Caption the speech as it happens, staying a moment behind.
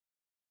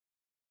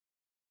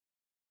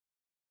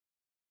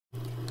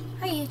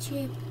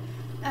YouTube.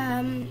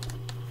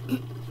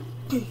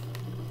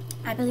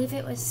 I believe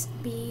it was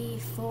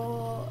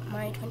before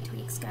my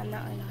 20-week scan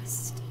that I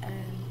last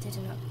did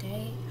an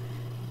update.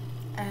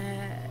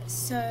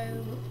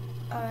 So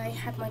I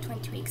had my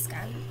 20-week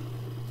scan.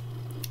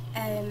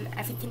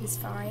 Everything's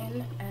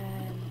fine.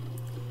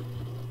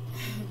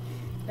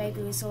 The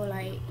baby was all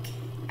like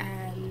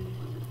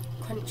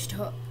crunched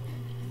up,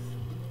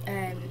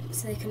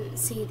 so they couldn't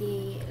see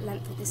the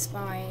length of the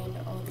spine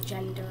or the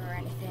gender or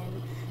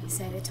anything,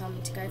 so they told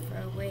me to go for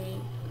a wee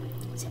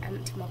to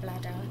empty my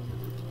bladder,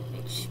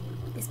 which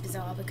is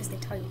bizarre because they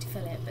tell you to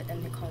fill it but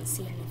then they can't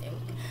see anything.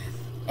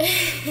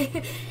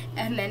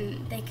 And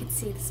then they could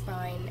see the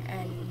spine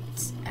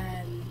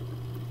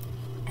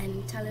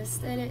and tell us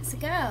that it's a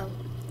girl.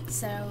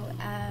 So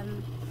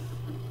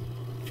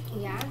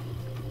yeah.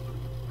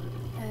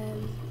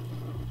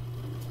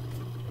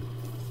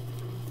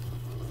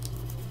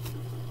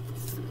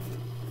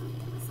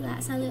 So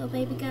that's our little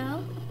baby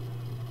girl.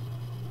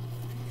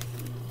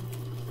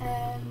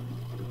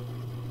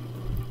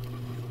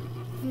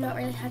 Not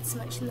really had so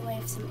much in the way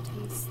of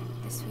symptoms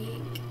this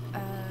week,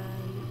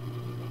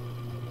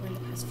 or in the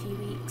past few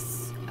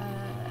weeks.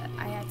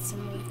 I had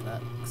some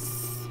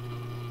reflux.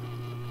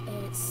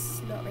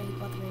 It's not really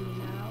bothering me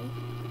now.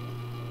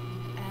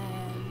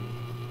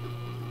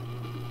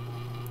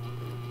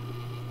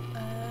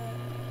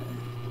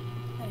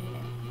 I don't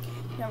know.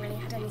 Not really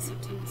had any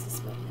symptoms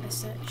as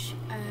such.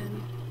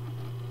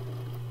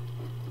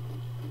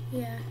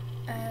 Yeah,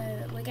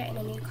 we're getting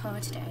a new car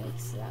today,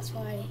 so that's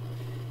why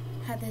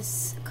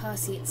Heather's car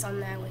seat's on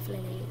there with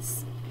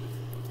Lily's.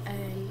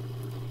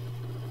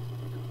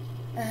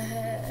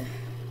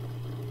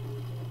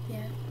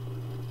 Yeah.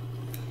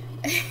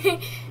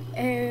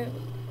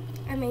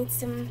 I made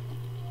some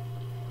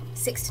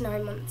 6 to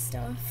 9 month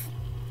stuff.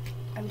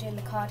 I'm doing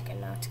the cardigan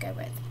now to go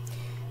with.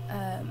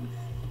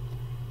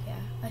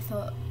 Yeah, I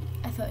thought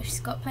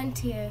she's got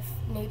plenty of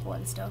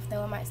newborn stuff,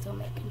 though I might still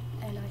make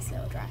a nice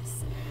little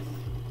dress.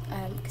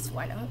 Because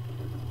why not?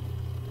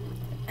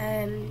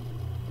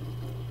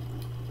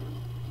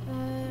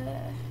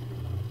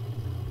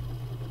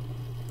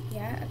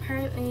 Yeah,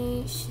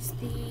 apparently she's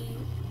the...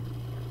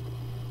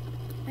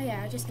 Oh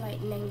yeah, I just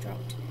like name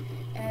dropped.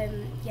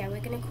 Yeah, we're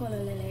gonna call her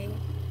Lily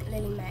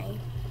May.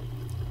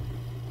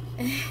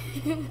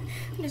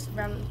 Just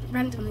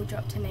randomly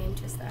dropped her name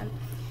just then.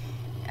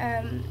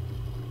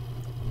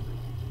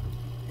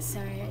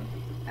 So,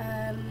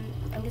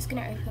 I'm just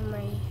gonna open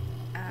my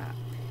app.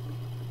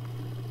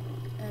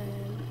 I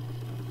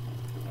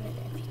don't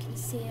know if you can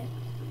see it.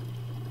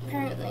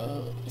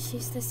 Apparently,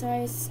 she's the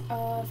size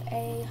of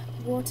a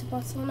water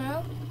bottle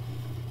now.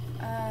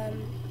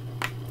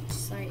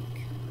 Just like,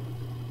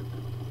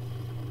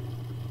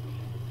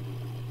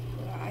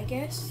 I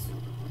guess.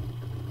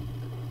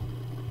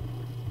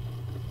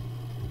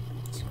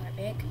 It's quite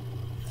big.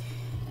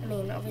 I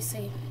mean,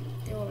 obviously,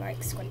 they're all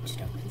like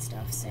scrunched up and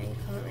stuff, so you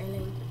can't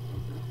really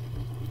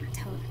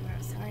tell from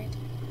outside.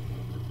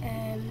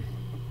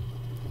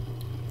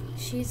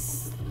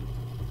 She's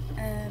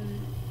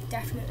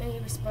definitely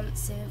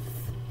responsive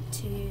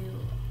to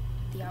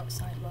the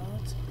outside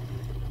world.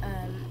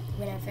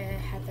 Whenever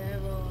Heather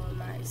or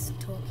Matt's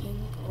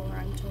talking or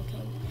I'm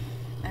talking,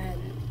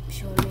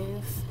 she'll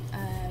move.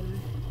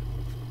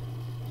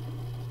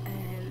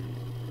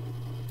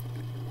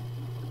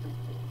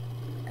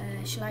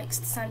 She likes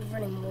the sound of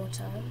running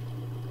water,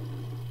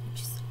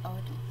 which is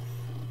odd.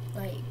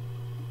 Like,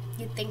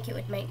 you'd think it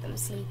would make them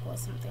sleep or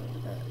something,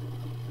 but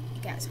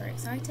it gets her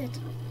excited.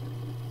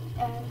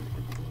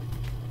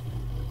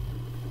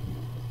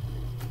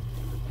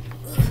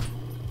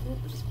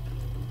 Oops.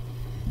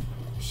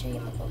 Show you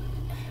my bum.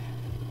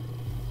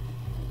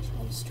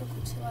 Trying to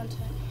struggle to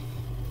enter.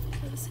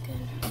 Once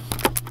again.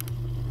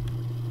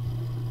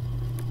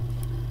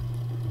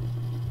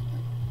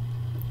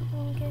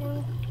 I'm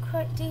getting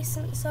quite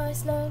decent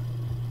size now.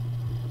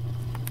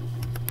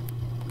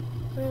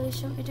 Really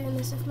shouldn't be doing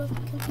this with my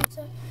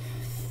computer.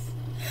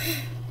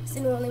 It's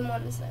an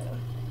all-in-one, so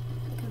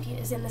the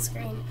computer's in the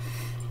screen.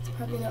 It's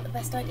probably not the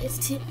best idea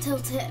to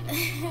tilt it.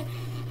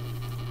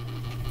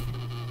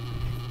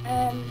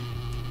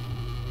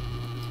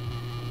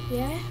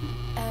 Yeah,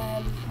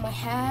 my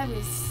hair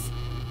is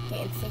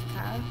getting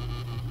thicker.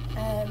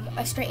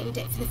 I straightened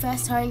it for the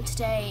first time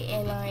today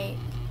in like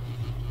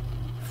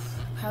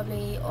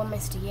probably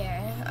almost a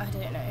year, I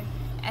don't know,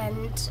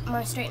 and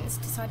my straightners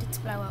decided to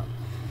blow up,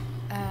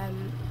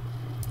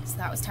 so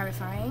that was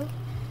terrifying.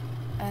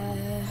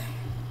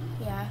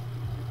 Yeah,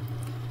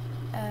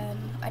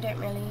 I don't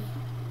really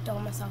doll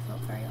myself up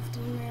very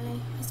often,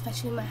 really,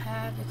 especially my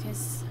hair,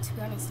 because to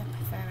be honest I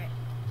prefer it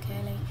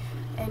curly,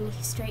 and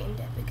he straightened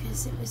it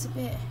because it was a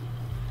bit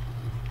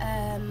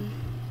oh,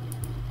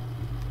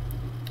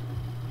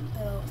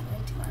 what was my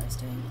antivirus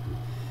doing?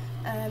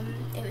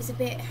 It was a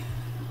bit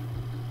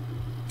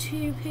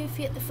too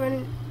poofy at the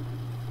front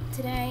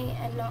today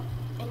and not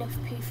enough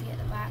poofy at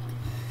the back,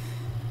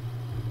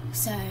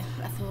 so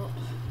I thought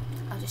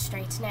I'll just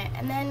straighten it,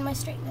 and then my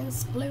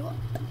straighteners blew up,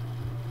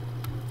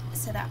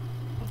 so that,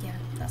 yeah,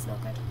 that's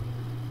not good.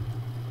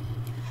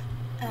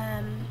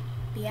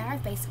 But yeah,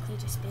 I've basically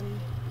just been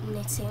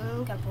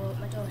knitting. I bought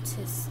my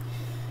daughter's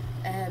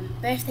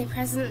birthday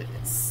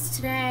presents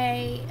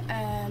today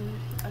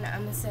on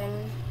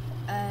Amazon,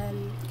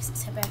 because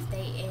it's her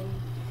birthday in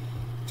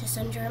just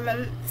under a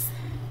month.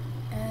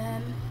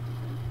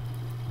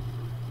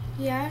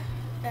 Yeah,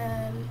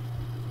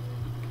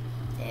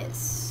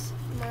 it's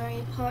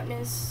my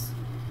partner's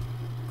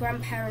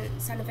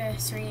grandparents'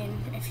 anniversary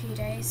in a few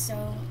days,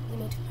 so we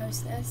need to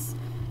post this.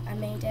 I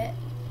made it.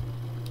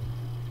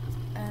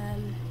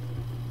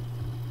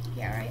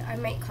 Yeah, I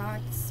make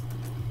cards.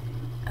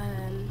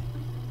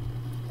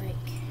 Like,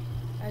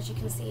 as you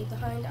can see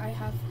behind, I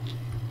have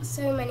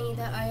so many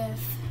that I have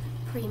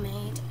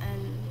pre-made,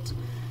 and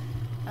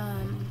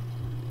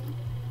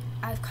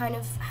I've kind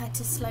of had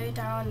to slow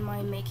down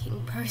my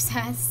making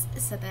process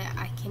so that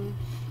I can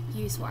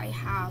use what I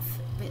have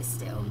but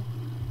still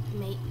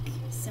make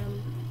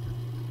some.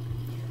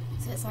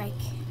 So it's like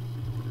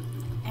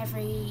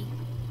every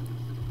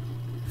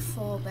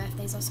 4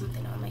 birthdays or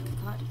something I'll make a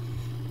card,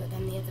 but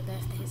then the other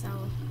birthdays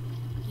I'll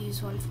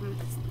use one from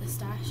the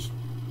stash.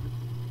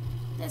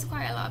 There's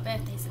quite a lot of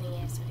birthdays in a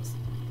year, so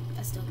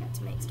I still get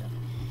to make stuff,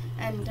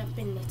 and I've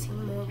been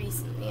knitting more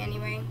recently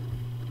anyway.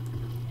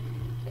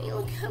 But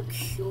look how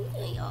cute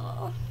they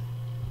are.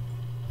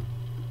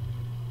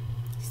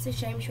 It's a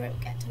shame she won't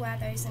get to wear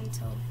those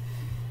until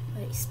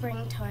like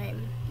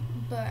springtime,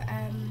 but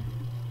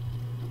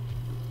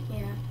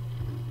yeah,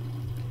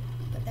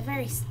 but they're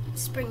very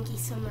springy,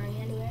 summery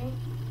anyway.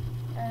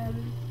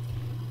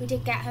 We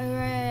did get her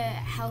a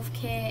health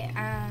kit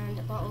and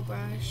a bottle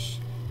brush.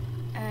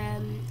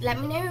 Let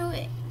me know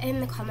in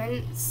the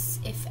comments,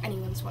 if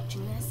anyone's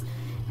watching this,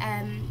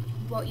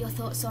 what your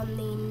thoughts on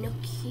the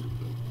Nubby,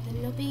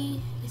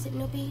 is it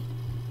Nubby?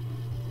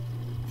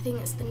 I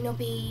think it's the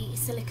Nubby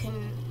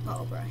silicone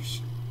bottle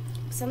brush,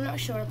 because I'm not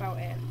sure about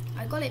it.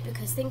 I got it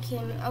because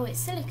thinking, oh, it's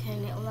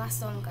silicone, it'll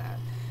last longer,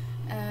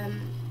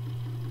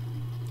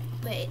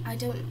 but I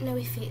don't know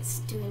if it's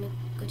doing a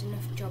good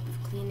enough job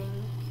of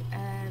cleaning.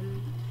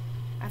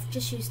 I've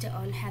just used it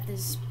on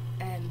Heather's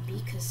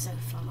beakers so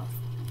far,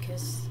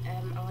 because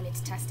I wanted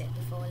to test it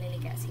before Lily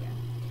gets here.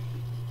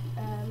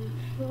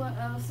 What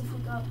else have we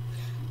got?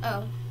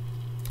 Oh,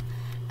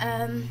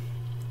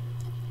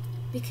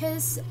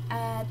 because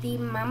the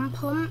Man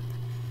Pump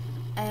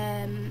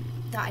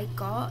that I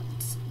got,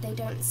 they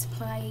don't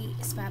supply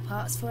spare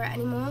parts for it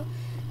anymore,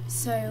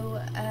 so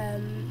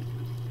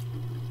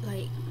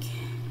like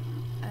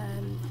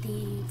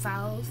the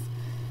valve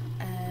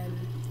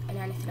and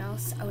anything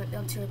else, I won't be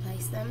able to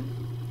replace them.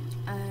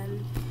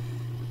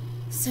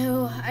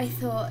 So I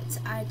thought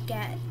I'd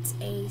get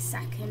a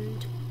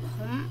second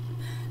pump.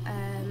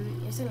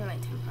 It was only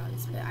like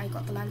 £10, but I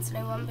got the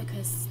Lansino one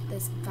because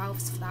there's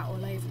valves for that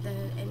all over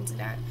the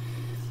internet.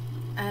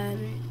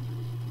 And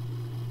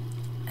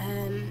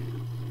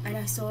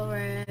I saw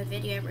a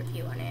video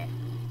review on it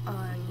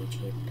on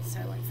YouTube, so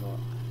I thought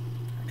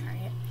I'll try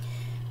it.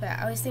 But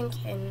I was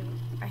thinking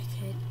I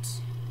could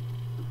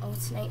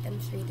alternate them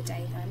through the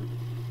day then,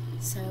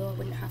 so I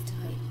wouldn't have to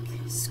like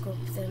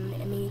scrub them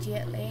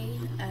immediately.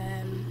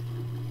 I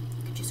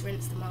could just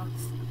rinse them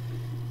off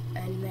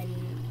and then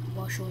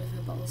wash all of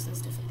the bottles and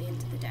stuff at the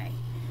end of the day,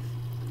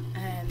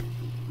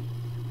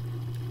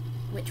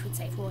 which would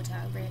save water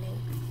really.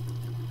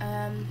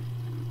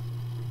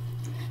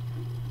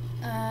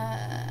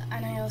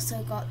 And I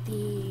also got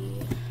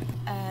the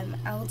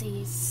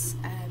Aldi's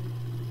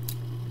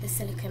the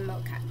silicone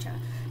milk catcher,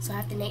 so I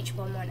have the Nature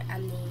Bomb one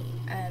and the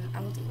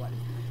Aldi one,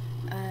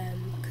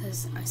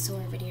 because I saw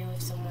a video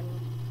of someone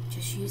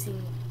just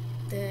using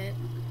the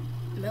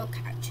milk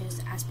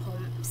catchers as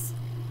pumps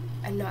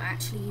and not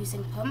actually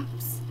using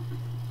pumps.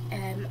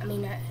 I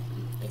mean,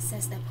 it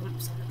says they're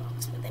pumps on the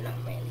box, but they're not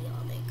really,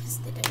 are they? Because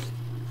they don't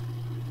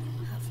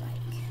have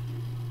like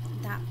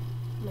that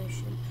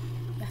motion.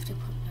 You have to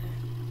put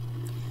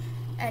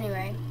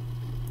anyway,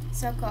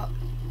 so I've got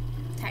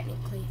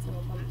technically 4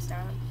 pumps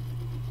now,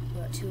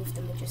 but 2 of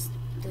them are just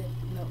the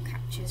milk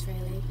catchers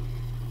really.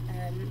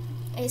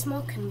 It's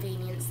more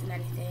convenience than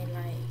anything,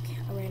 like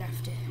I won't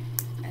have to,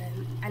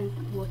 and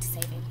water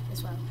saving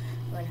as well,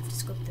 I won't have to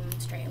scrub them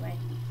straight away.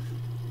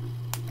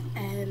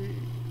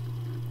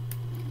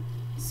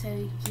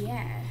 So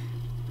yeah.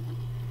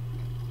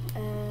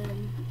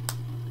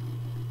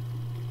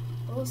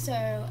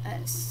 Also,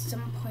 at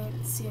some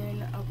point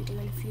soon, I'll be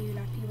doing a few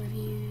nappy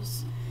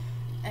reviews,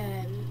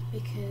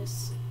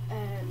 because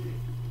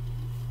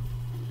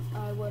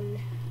I won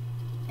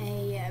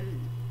a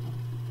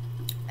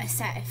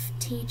set of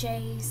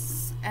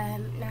TJ's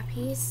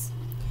nappies.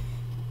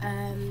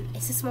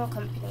 It's a small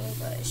company,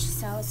 but she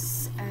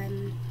sells,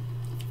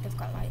 they've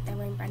got like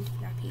their own brand of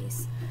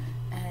nappies,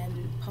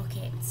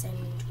 pockets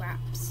and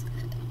wraps,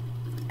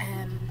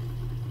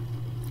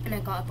 and I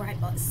got a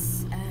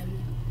Brightbots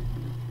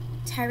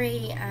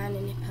Terry and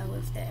a nipper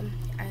with them,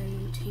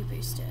 and 2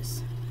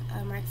 boosters,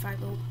 Red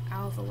Fibre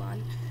Alva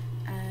one,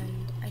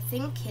 and I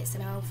think it's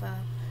an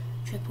Alva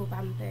triple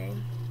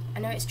bamboo. I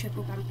know it's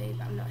triple bamboo,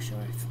 but I'm not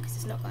sure because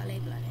it's not got a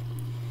label on it.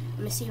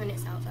 I'm assuming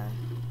it's Alva.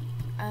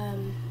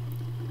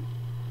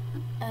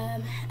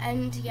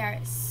 And yeah,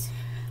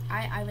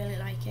 I really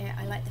like it.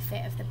 I like the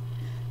fit of the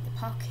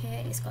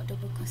pocket. It's got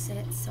double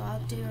gussets, so I'll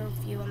do a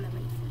review on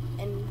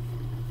them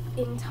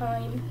in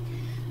time.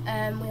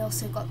 We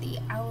also got the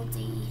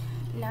Aldi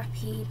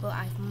nappy, but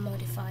I've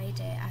modified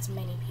it, as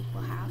many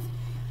people have,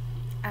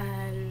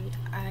 and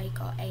I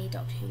got a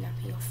Doctor Who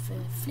nappy off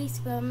of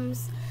Fleecy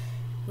Bums,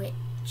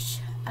 which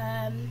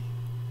I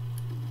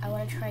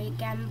want to try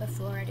again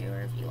before I do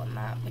a review on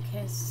that,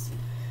 because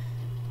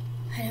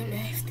I don't know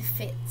if the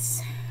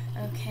fit's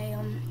okay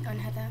on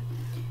Heather.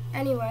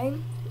 Anyway,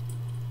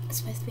 it's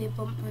supposed to be a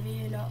bump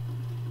review, not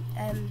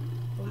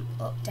bump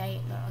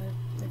update, not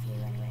a review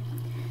anyway.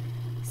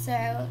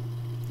 So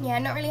yeah,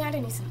 not really had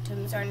any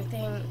symptoms or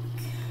anything.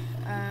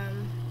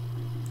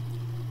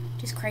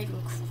 Just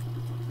craving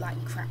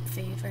like crap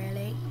food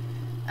really.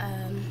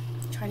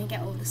 Trying to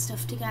get all the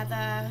stuff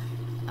together.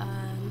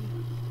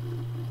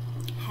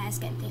 Hair's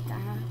getting thicker.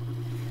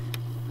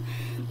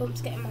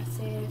 Bump's getting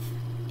massive.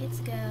 It's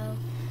a girl.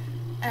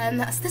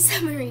 That's the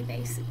summary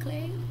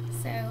basically.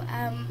 So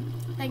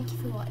thank you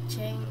for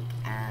watching,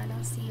 and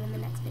I'll see you in the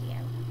next video.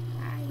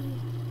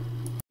 Bye.